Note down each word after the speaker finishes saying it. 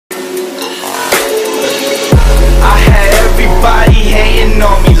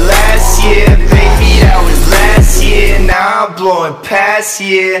around, blowing past,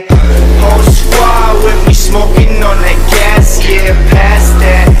 yeah. Whole squad with me, smoking on that gas, yeah. Past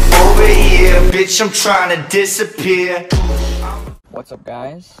that, over here, bitch, I'm trying to disappear. What's up,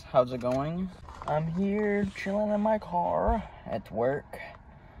 guys? How's it going? I'm here chilling in my car at work.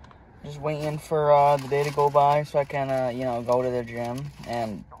 Just waiting for the day to go by so I can, go to the gym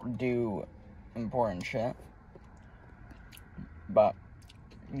and do important shit. But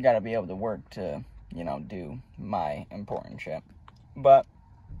you gotta be able to work to, do my important shit. But,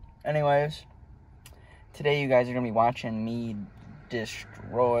 anyways, today you guys are gonna be watching me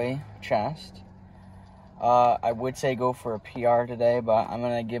destroy chest. I would say go for a PR today, but I'm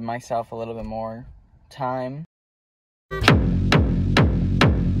gonna give myself a little bit more time.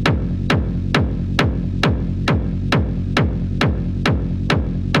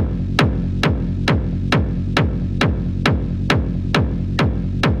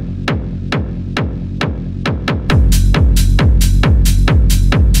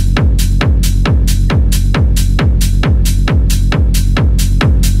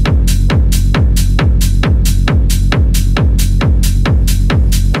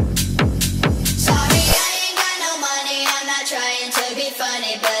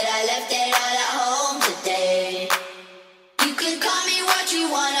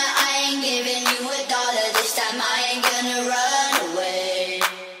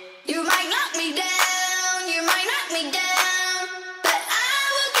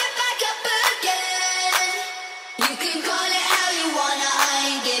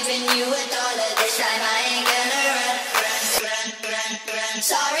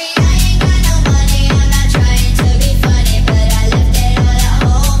 Sorry, I ain't got no money, I'm not trying to be funny, but I left it all at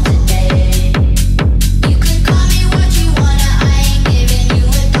home today. You can call me what you wanna, I ain't giving you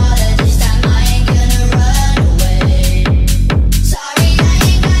a dollar,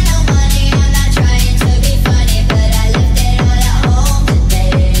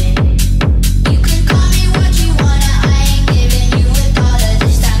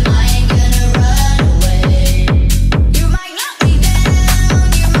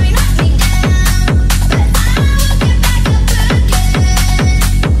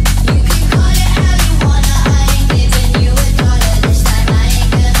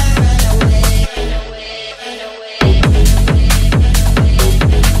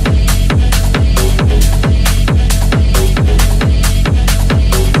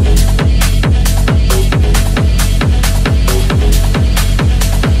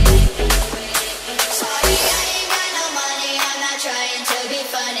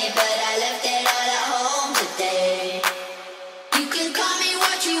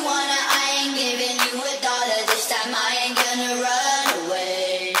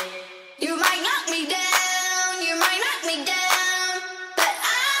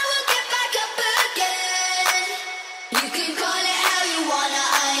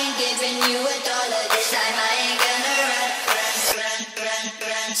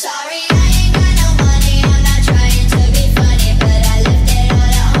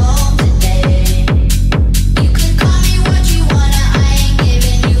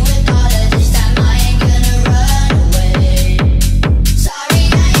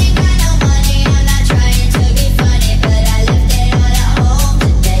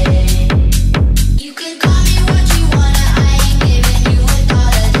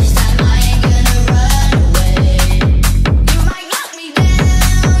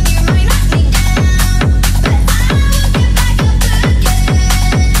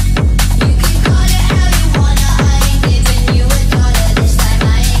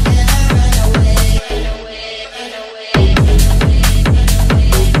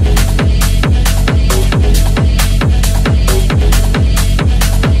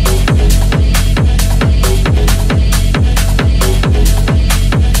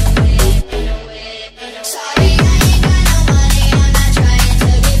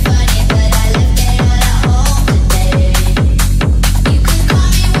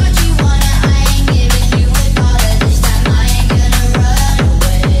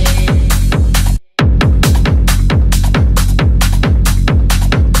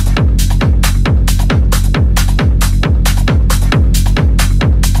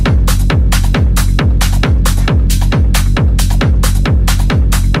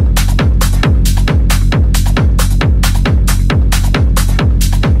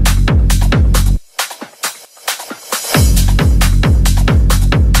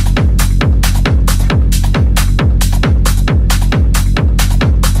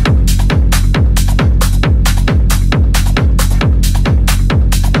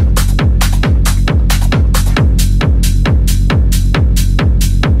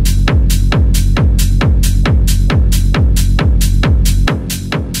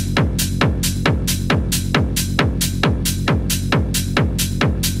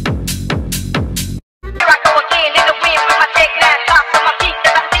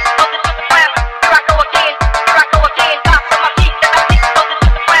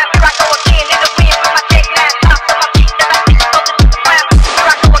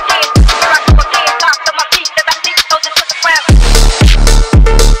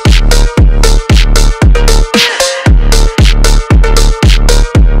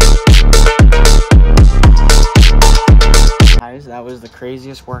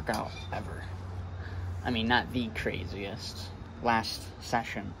 craziest workout ever. I mean, not the craziest. Last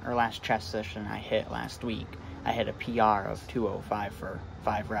chest session I hit last week, I hit a PR of 205 for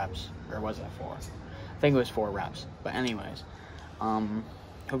 5 reps. Or was that 4? I think it was 4 reps. But anyways,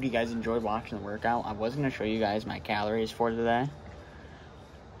 hope you guys enjoyed watching the workout. I was going to show you guys my calories for today,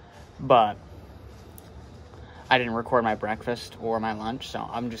 but I didn't record my breakfast or my lunch, so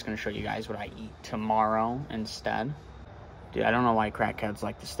I'm just going to show you guys what I eat tomorrow instead. Dude, I don't know why crackheads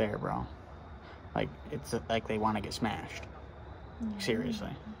like to stare, bro. Like, it's like they want to get smashed.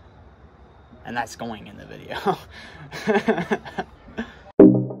 Seriously. And that's going in the video.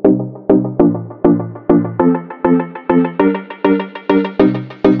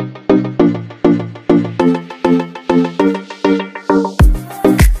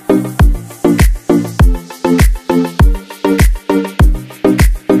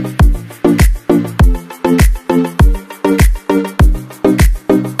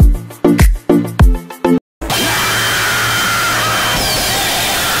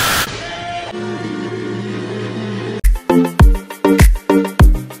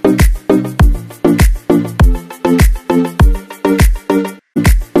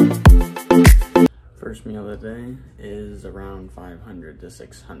 First meal of the day is around 500 to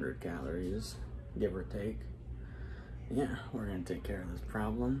 600 calories, give or take. Yeah, we're gonna take care of this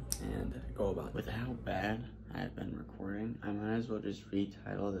problem and go about it. With how bad I've been recording, I might as well just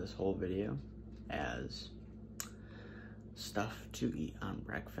retitle this whole video as stuff to eat on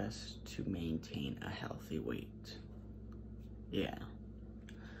breakfast to maintain a healthy weight. Yeah.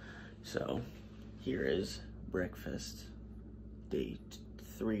 So, here is breakfast day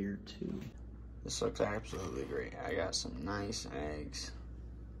 3 or 2. This looks absolutely great. I got some nice eggs,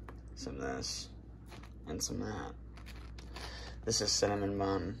 some this, and some that. This is cinnamon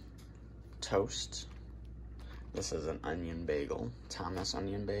bun toast. This is an onion bagel, Thomas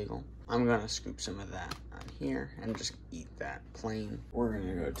onion bagel. I'm gonna scoop some of that on here and just eat that plain. We're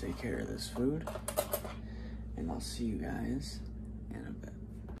gonna go take care of this food, and I'll see you guys in a bit.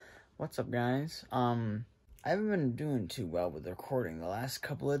 What's up, guys? I haven't been doing too well with recording the last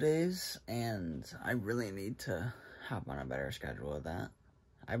couple of days, and I really need to hop on a better schedule with that.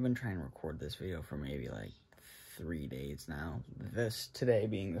 I've been trying to record this video for maybe like 3 days now, today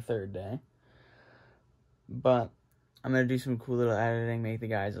being the 3rd day. But I'm going to do some cool little editing, make the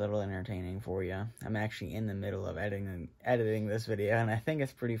guys a little entertaining for you. I'm actually in the middle of editing this video, and I think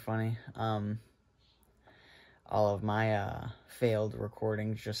it's pretty funny. All of my failed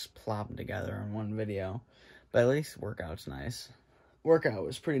recordings just plopped together in one video. But at least the workout's nice. Workout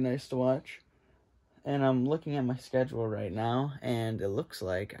was pretty nice to watch. And I'm looking at my schedule right now, and it looks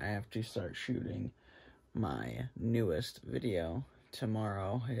like I have to start shooting my newest video.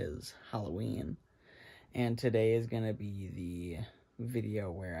 Tomorrow is Halloween. And today is going to be the video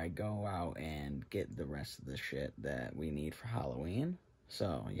where I go out and get the rest of the shit that we need for Halloween.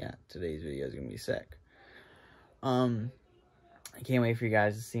 So, yeah, today's video is going to be sick. I can't wait for you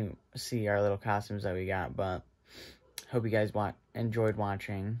guys to see our little costumes that we got, but hope you guys enjoyed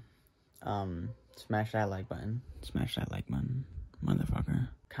watching. Smash that like button. Smash that like button, motherfucker.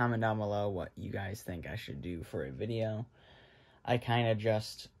 Comment down below what you guys think I should do for a video. I kind of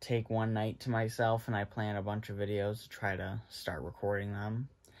just take one night to myself and I plan a bunch of videos to try to start recording them.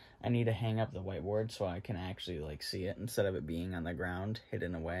 I need to hang up the whiteboard so I can actually like see it instead of it being on the ground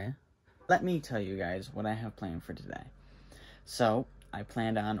hidden away. Let me tell you guys what I have planned for today. So, I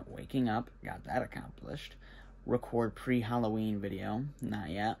planned on waking up, got that accomplished, record pre-Halloween video, not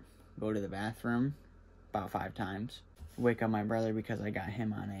yet, go to the bathroom about 5 times, wake up my brother because I got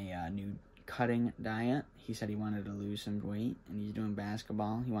him on a new cutting diet. He said he wanted to lose some weight, and he's doing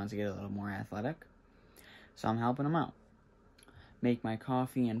basketball. He wants to get a little more athletic, so I'm helping him out. Make my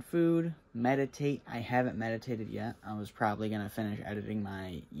coffee and food, meditate. I haven't meditated yet. I was probably going to finish editing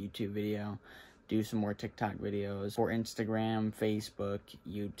my YouTube video, do some more TikTok videos for Instagram, Facebook,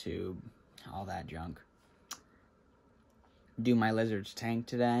 YouTube, all that junk. Do my lizard's tank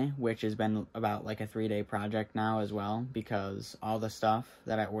today, which has been about like a 3-day project now as well, because all the stuff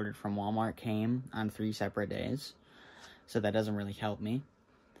that I ordered from Walmart came on 3 separate days, so that doesn't really help me.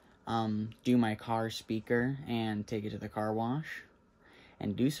 Do my car speaker and take it to the car wash,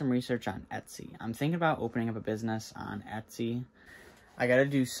 and do some research on Etsy. I'm thinking about opening up a business on Etsy. I gotta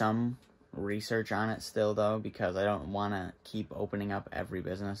do some research on it still though, because I don't want to keep opening up every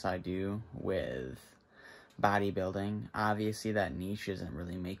business I do with bodybuilding. Obviously that niche isn't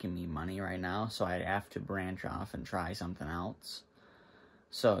really making me money right now, so I'd have to branch off and try something else.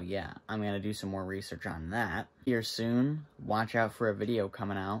 So yeah, I'm gonna do some more research on that here soon. Watch out for a video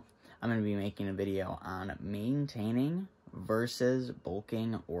coming out. I'm gonna be making a video on maintaining versus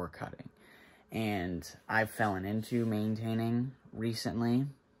bulking or cutting. And I've fallen into maintaining recently,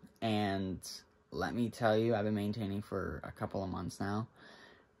 and let me tell you, I've been maintaining for a couple of months now,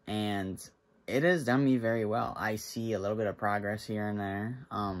 and it has done me very well. I see a little bit of progress here and there.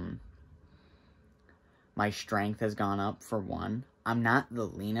 My strength has gone up, for one. I'm not the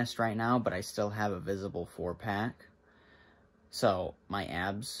leanest right now, but I still have a visible 4-pack. So my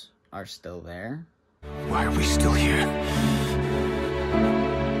abs are still there. Why are we still here?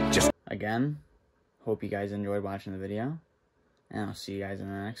 Again, hope you guys enjoyed watching the video, and I'll see you guys in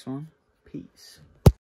the next one. Peace.